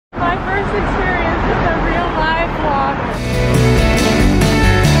experience with a real live vlog.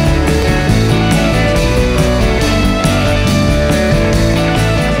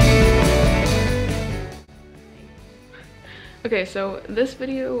 Okay, so this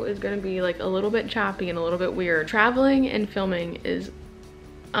video is gonna be like a little bit choppy and a little bit weird. Traveling and filming is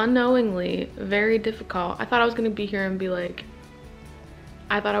unknowingly very difficult. I thought I was gonna be here and be like,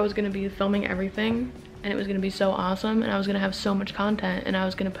 I thought I was gonna be filming everything and it was gonna be so awesome and I was gonna have so much content and I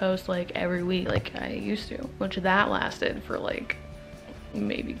was gonna post like every week like I used to, which that lasted for like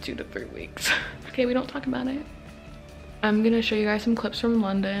maybe 2 to 3 weeks. Okay, we don't talk about it. I'm gonna show you guys some clips from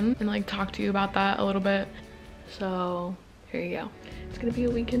London and like talk to you about that a little bit. So here you go. It's gonna be a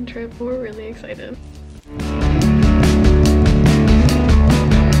weekend trip. We're really excited.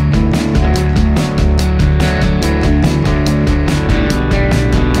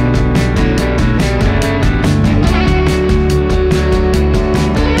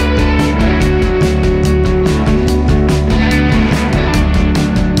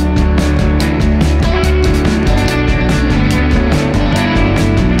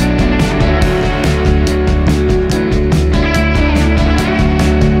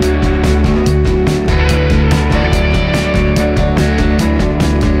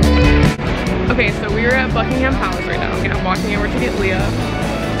 Buckingham Palace right now. Okay, I'm walking over to get Leah.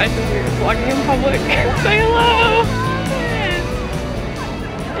 I think we're vlogging in public. Say hello!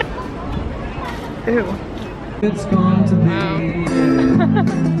 Ew. It's going to be.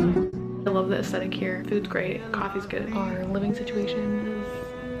 I love the aesthetic here. Food's great. Coffee's good. Our living situation is...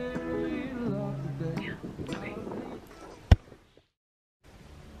 yeah. Okay.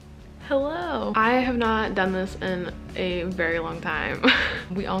 Hello. I have not done this in a very long time.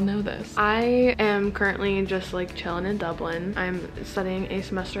 We all know this. I am currently just like chilling in Dublin. I'm studying a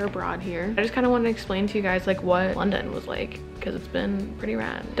semester abroad here. I just kind of want to explain to you guys like what London was like because it's been pretty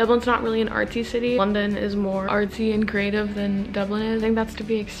rad. Dublin's not really an artsy city. London is more artsy and creative than Dublin is. I think that's to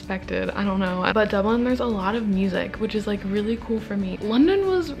be expected. I don't know. But Dublin, there's a lot of music, which is like really cool for me. London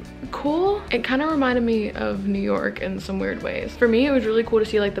was cool. It kind of reminded me of New York in some weird ways. For me, it was really cool to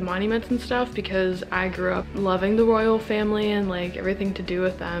see like the monuments and stuff because I grew up loving the royal family and like everything to do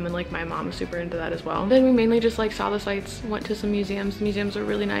with them, and like my mom was super into that as well. Then we mainly just like saw the sights, went to some museums. The museums are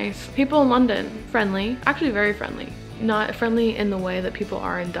really nice. People in London, friendly, actually very friendly. Not friendly in the way that people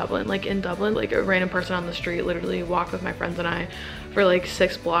are in Dublin. Like in Dublin, like a random person on the street literally walked with my friends and I for like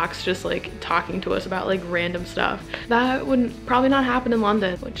 6 blocks just like talking to us about like random stuff. That would probably not happen in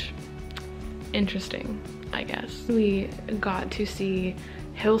London, which interesting, I guess. We got to see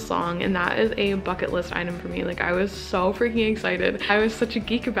Hillsong and that is a bucket list item for me. Like I was so freaking excited. I was such a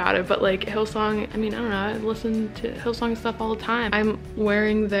geek about it, but like Hillsong, I mean, I don't know, I listen to Hillsong stuff all the time. I'm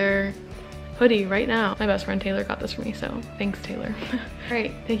wearing their hoodie right now. My best friend Taylor got this for me, so thanks Taylor. All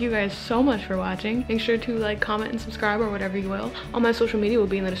right, thank you guys so much for watching. Make sure to like, comment, and subscribe, or whatever you will. All my social media will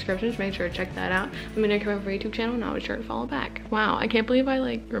be in the description, so make sure to check that out. Let me know if you have a YouTube channel and I'll be sure to follow back. Wow, I can't believe I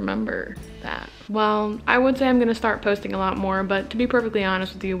like remember that. Well, I would say I'm gonna start posting a lot more, but to be perfectly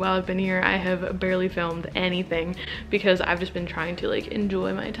honest with you, while I've been here, I have barely filmed anything because I've just been trying to like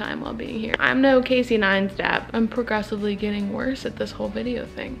enjoy my time while being here. I'm no Casey Neistat. I'm progressively getting worse at this whole video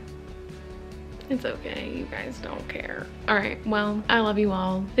thing. It's okay, you guys don't care. All right, well, I love you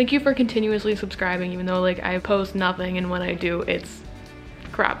all. Thank you for continuously subscribing, even though like I post nothing and when I do, it's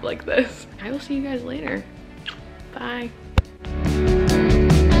crap like this. I will see you guys later. Bye.